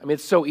world?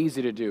 It's so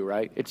easy to do,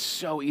 right? It's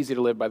so easy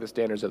to live by the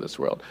standards of this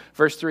world.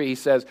 Verse 3, he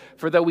says,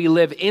 for though we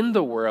live in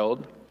the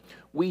world,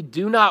 we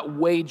do not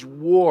wage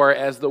war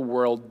as the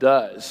world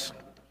does.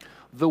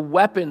 The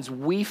weapons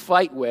we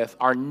fight with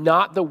are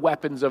not the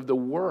weapons of the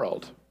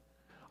world.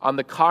 On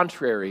the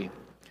contrary,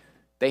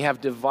 they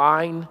have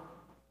divine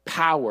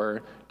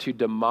power to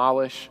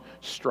demolish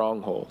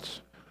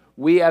strongholds.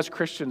 We as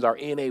Christians are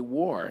in a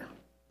war.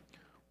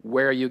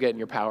 Where are you getting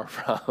your power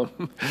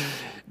from?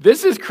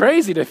 This is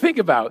crazy to think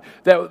about,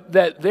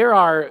 that there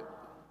are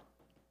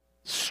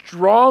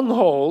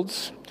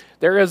strongholds.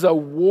 There is a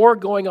war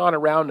going on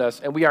around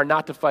us, and we are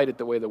not to fight it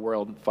the way the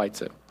world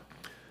fights it.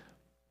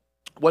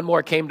 One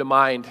more came to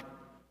mind.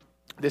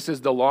 This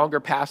is the longer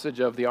passage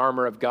of the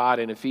armor of God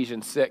in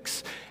Ephesians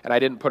 6, and I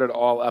didn't put it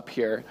all up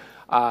here.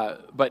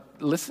 But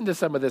listen to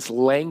some of this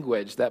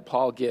language that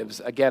Paul gives,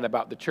 again,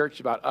 about the church,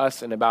 about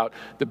us, and about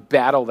the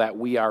battle that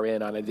we are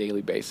in on a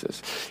daily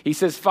basis. He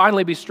says,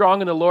 finally, be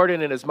strong in the Lord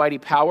and in his mighty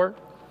power.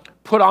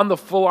 Put on the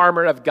full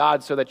armor of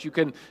God so that you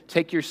can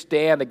take your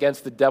stand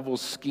against the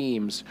devil's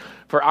schemes.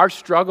 For our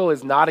struggle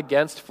is not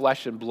against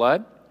flesh and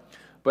blood,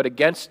 but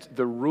against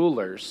the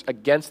rulers,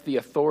 against the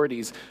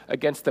authorities,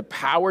 against the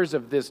powers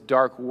of this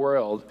dark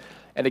world,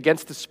 and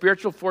against the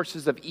spiritual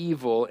forces of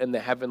evil in the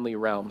heavenly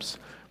realms.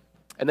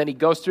 And then he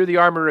goes through the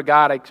armor of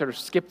God. I sort of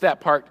skipped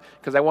that part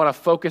because I want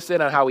to focus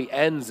in on how he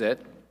ends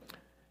it.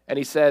 And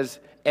he says,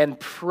 and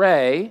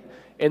pray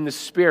in the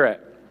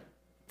Spirit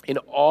in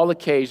all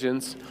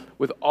occasions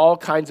with all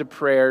kinds of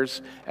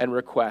prayers and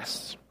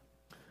requests.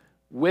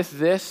 With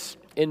this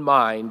in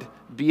mind,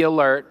 be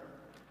alert.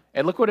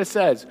 And look what it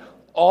says.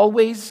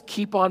 Always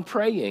keep on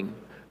praying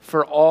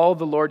for all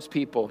the Lord's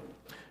people.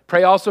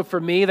 Pray also for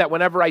me that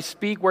whenever I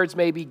speak, words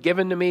may be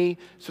given to me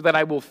so that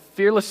I will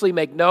fearlessly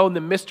make known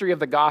the mystery of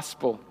the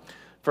gospel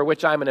for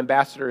which I am an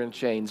ambassador in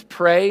chains.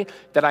 Pray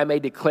that I may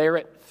declare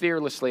it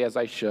fearlessly as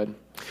I should.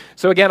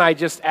 So again, I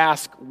just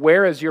ask,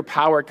 where is your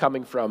power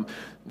coming from?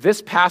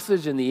 This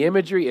passage and the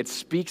imagery, it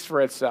speaks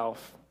for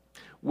itself.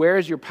 Where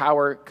is your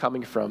power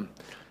coming from?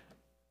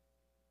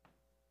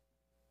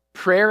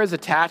 Prayer is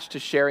attached to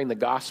sharing the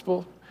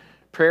gospel.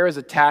 Prayer is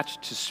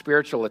attached to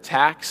spiritual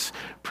attacks.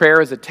 Prayer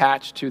is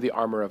attached to the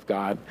armor of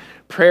God.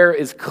 Prayer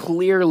is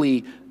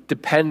clearly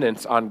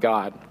dependent on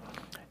God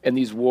in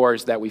these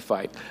wars that we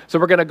fight. So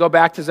we're going to go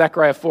back to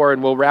Zechariah 4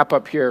 and we'll wrap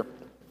up here.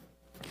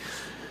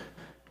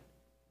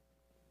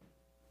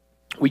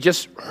 We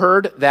just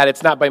heard that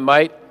it's not by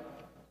might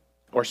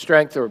or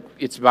strength, or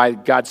it's by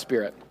God's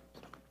Spirit.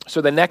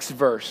 So the next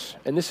verse,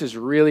 and this is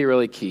really,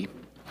 really key.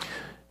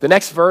 The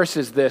next verse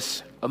is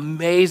this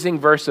amazing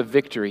verse of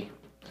victory.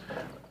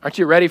 Aren't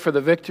you ready for the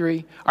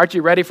victory? Aren't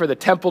you ready for the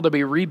temple to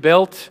be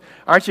rebuilt?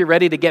 Aren't you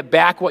ready to get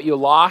back what you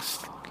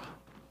lost?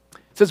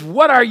 It says,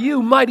 what are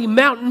you, mighty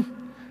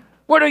mountain?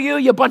 What are you,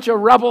 you bunch of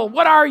rubble?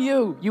 What are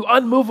you, you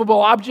unmovable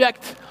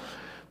object?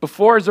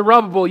 Before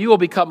Zerubbabel, you will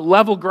become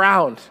level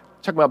ground.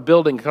 Talking about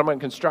building, talking about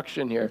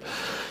construction here.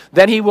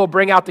 Then he will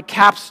bring out the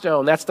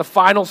capstone. That's the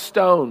final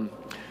stone,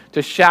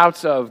 to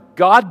shouts of,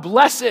 God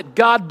bless it,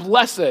 God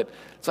bless it.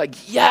 It's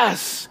like,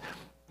 yes,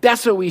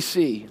 that's what we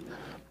see.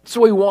 That's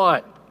what we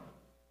want.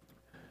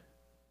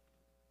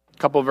 A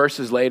couple of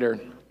verses later,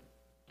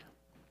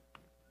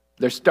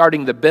 they're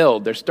starting the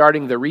build. They're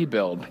starting the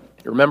rebuild.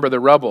 Remember the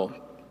rubble.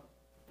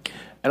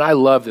 And I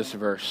love this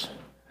verse.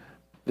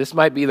 This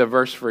might be the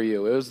verse for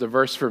you. It was the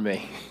verse for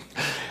me.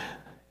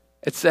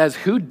 It says,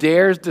 who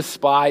dares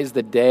despise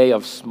the day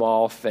of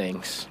small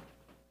things?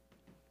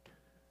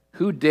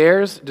 Who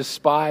dares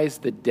despise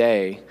the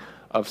day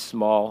of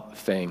small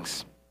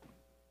things?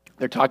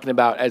 They're talking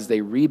about as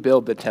they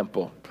rebuild the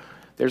temple.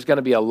 There's going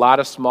to be a lot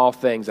of small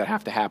things that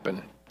have to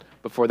happen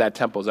before that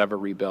temple is ever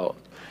rebuilt.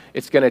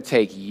 It's going to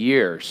take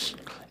years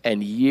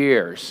and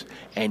years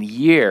and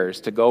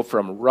years to go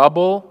from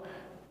rubble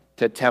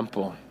to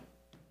temple.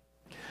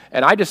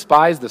 And I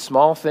despise the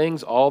small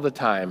things all the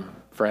time,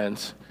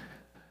 friends.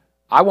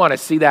 I want to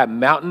see that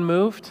mountain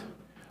moved.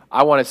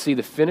 I want to see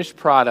the finished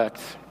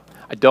product.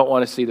 I don't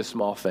want to see the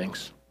small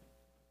things.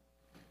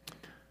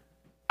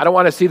 I don't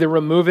want to see the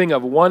removing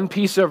of one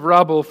piece of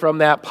rubble from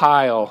that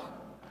pile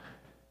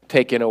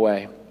taken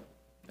away.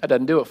 That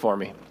doesn't do it for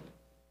me.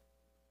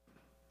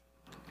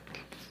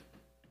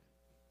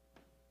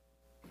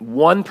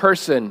 One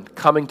person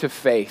coming to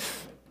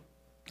faith.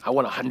 I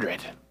want 100.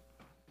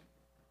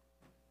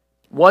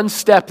 One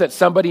step that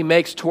somebody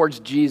makes towards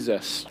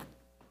Jesus.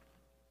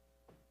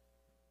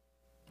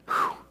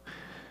 Whew.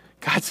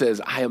 God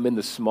says, I am in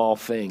the small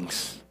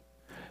things.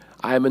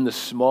 I am in the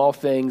small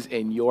things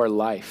in your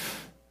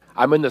life.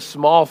 I'm in the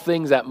small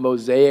things at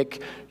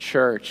Mosaic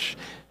Church.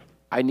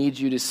 I need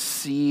you to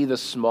see the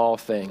small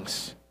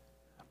things.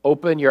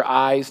 Open your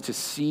eyes to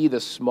see the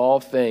small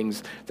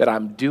things that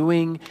I'm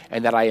doing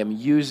and that I am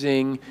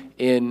using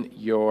in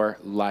your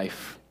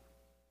life.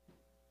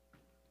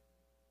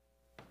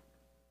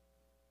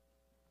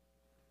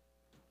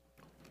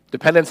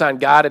 Dependence on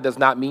God, it does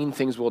not mean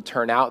things will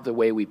turn out the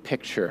way we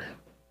picture.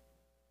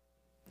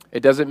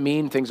 It doesn't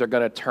mean things are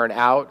going to turn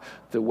out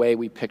the way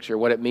we picture.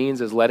 What it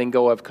means is letting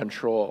go of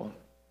control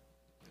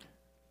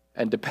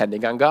and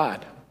depending on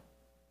God.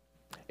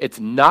 It's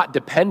not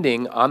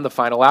depending on the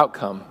final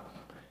outcome.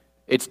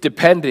 It's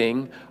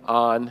depending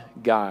on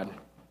God.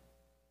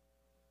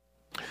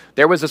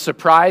 There was a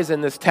surprise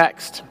in this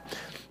text.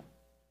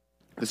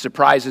 The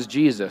surprise is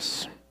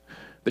Jesus.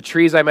 The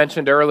trees I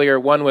mentioned earlier,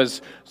 one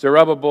was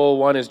Zerubbabel,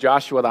 one is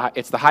Joshua.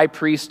 It's the high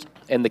priest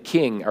and the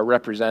king are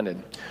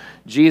represented.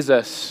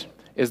 Jesus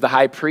is the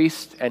high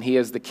priest and he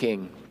is the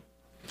king.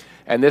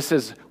 And this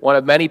is one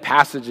of many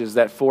passages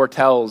that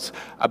foretells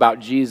about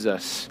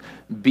Jesus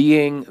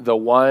being the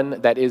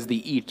one that is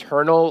the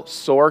eternal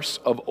source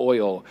of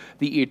oil,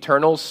 the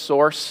eternal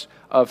source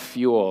of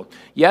fuel.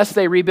 Yes,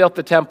 they rebuilt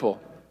the temple.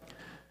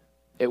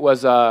 It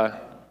was a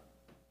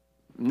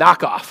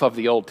knockoff of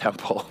the old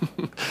temple.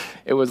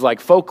 It was like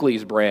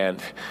Folkley's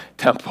brand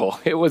temple.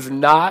 It was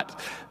not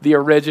the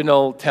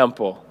original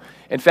temple.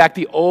 In fact,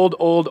 the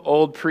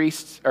old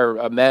priests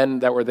or men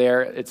that were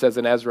there, it says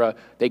in Ezra,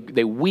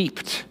 they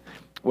wept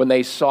when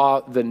they saw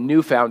the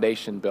new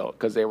foundation built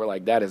because they were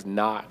like, that is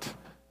not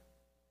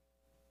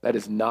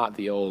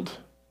the old.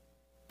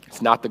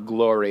 It's not the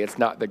glory. It's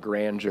not the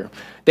grandeur.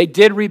 They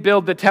did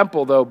rebuild the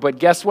temple though, but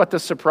guess what the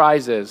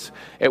surprise is?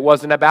 It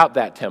wasn't about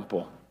that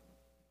temple.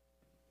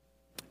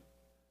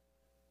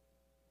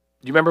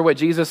 Do you remember what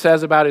Jesus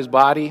says about his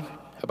body,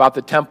 about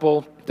the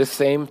temple, this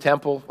same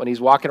temple, when he's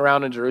walking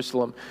around in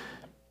Jerusalem?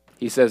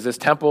 He says this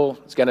temple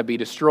is going to be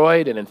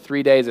destroyed, and in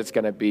 3 days it's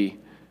going to be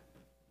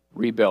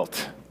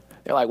rebuilt.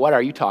 They're like, what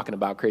are you talking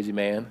about, crazy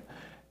man?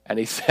 And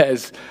he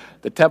says,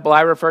 the temple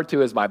I refer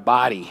to is my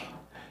body,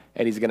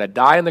 and he's going to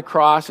die on the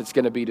cross, it's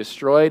going to be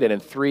destroyed, and in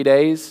 3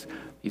 days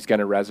he's going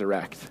to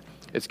resurrect.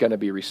 It's going to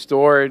be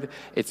restored.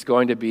 It's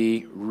going to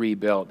be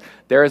rebuilt.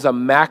 There is a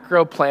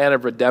macro plan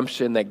of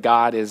redemption that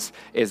God is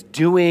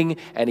doing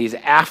and he's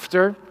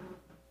after.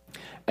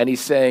 And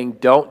he's saying,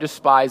 don't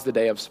despise the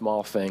day of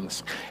small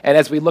things. And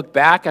as we look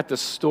back at the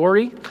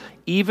story,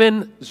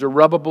 even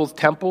Zerubbabel's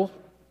temple,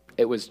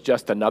 it was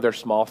just another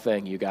small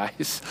thing, you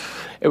guys.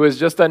 It was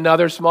just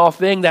another small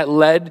thing that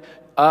led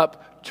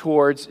up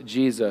towards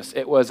Jesus.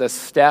 It was a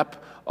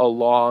step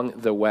along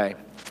the way.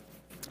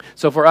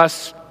 So for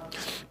us,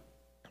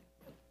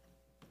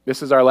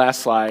 this is our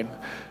last slide.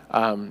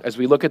 As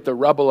we look at the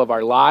rubble of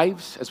our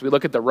lives, as we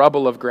look at the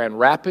rubble of Grand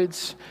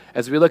Rapids,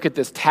 as we look at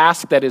this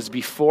task that is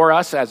before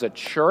us as a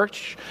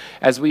church,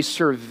 as we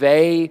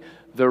survey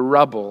the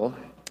rubble,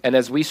 and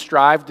as we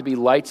strive to be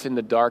lights in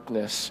the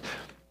darkness,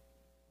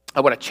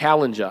 I want to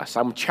challenge us.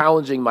 I'm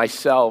challenging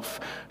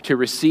myself to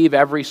receive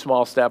every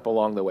small step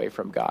along the way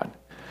from God.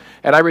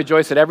 And I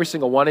rejoice that every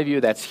single one of you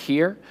that's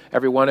here,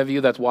 every one of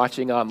you that's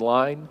watching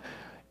online,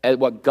 at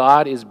what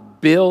God is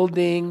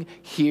building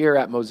here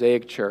at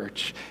Mosaic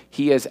Church.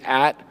 He is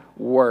at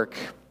work.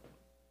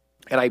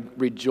 And I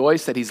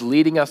rejoice that he's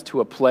leading us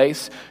to a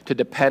place to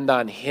depend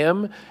on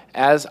him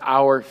as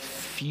our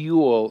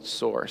fuel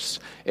source.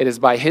 It is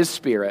by his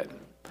Spirit.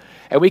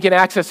 And we can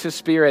access his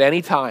Spirit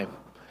anytime,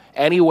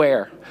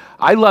 anywhere.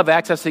 I love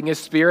accessing his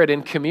Spirit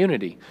in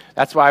community.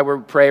 That's why we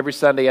pray every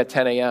Sunday at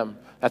 10 a.m.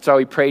 That's why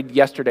we prayed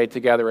yesterday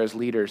together as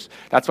leaders.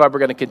 That's why we're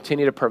going to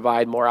continue to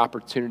provide more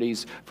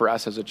opportunities for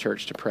us as a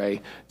church to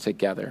pray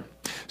together.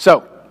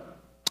 So,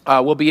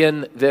 we'll be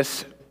in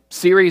this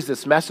series,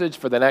 this message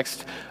for the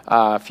next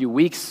few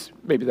weeks,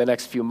 maybe the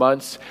next few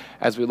months,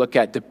 as we look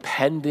at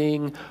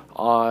depending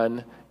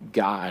on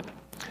God.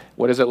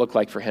 What does it look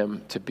like for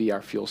him to be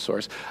our fuel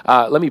source?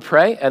 Let me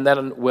pray, and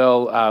then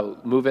we'll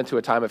move into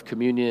a time of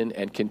communion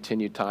and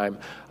continued time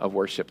of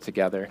worship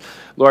together.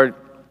 Lord,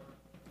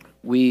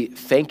 we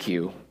thank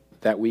you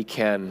that we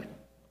can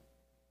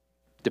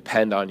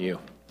depend on you.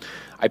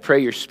 I pray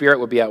your Spirit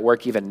will be at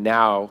work even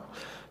now,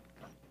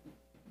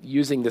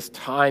 using this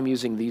time,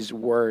 using these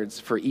words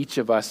for each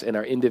of us in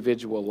our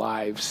individual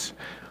lives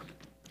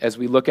as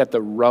we look at the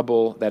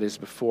rubble that is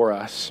before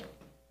us.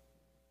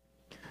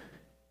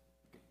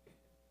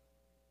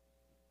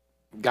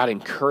 God,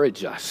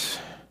 encourage us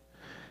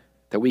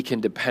that we can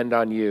depend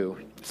on you.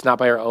 It's not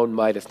by our own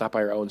might, it's not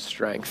by our own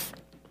strength.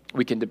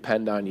 We can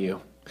depend on you.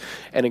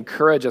 And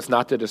encourage us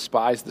not to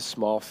despise the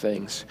small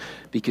things,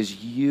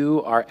 because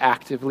you are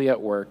actively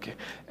at work,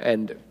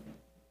 and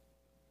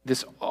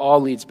this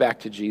all leads back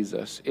to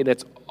Jesus, and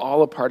it's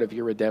all a part of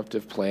your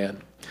redemptive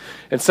plan.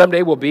 And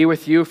someday we'll be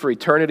with you for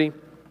eternity,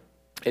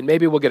 and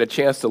maybe we'll get a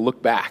chance to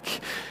look back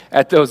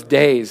at those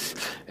days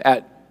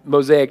at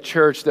Mosaic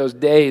Church, those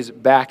days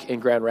back in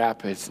Grand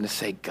Rapids, and to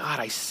say, God,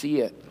 I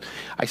see it.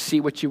 I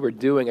see what you were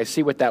doing. I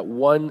see what that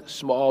one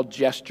small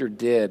gesture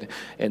did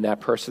in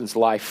that person's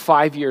life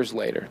 5 years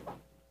later.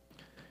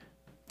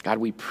 God,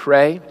 we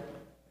pray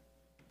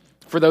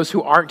for those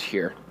who aren't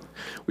here.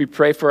 We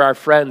pray for our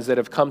friends that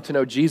have come to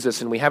know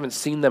Jesus and we haven't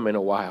seen them in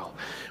a while.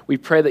 We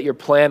pray that your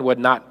plan would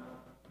not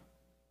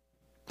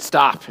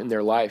stop in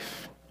their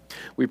life.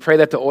 We pray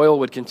that the oil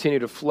would continue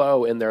to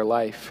flow in their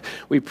life.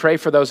 We pray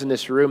for those in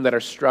this room that are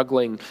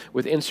struggling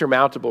with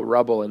insurmountable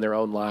rubble in their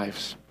own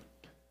lives,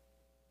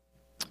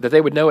 that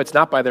they would know it's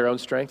not by their own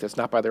strength, it's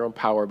not by their own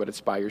power, but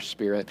it's by your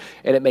Spirit.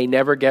 And it may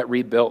never get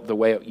rebuilt the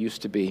way it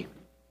used to be.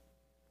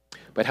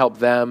 But help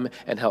them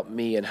and help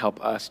me and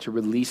help us to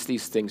release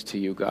these things to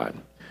you, God,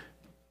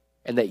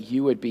 and that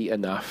you would be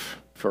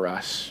enough for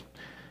us,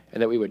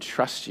 and that we would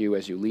trust you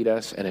as you lead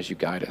us and as you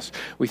guide us.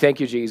 We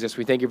thank you, Jesus.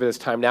 We thank you for this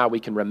time now. We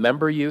can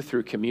remember you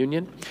through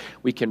communion.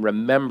 We can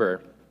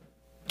remember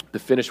the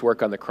finished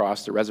work on the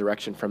cross, the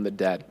resurrection from the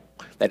dead,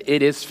 that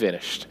it is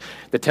finished.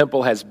 The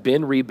temple has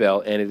been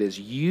rebuilt, and it is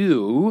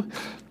you,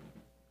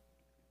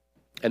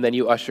 and then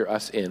you usher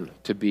us in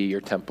to be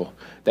your temple,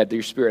 that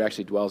your Spirit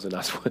actually dwells in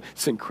us.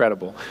 It's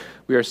incredible.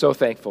 We are so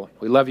thankful.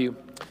 We love you.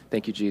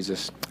 Thank you,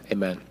 Jesus.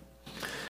 Amen.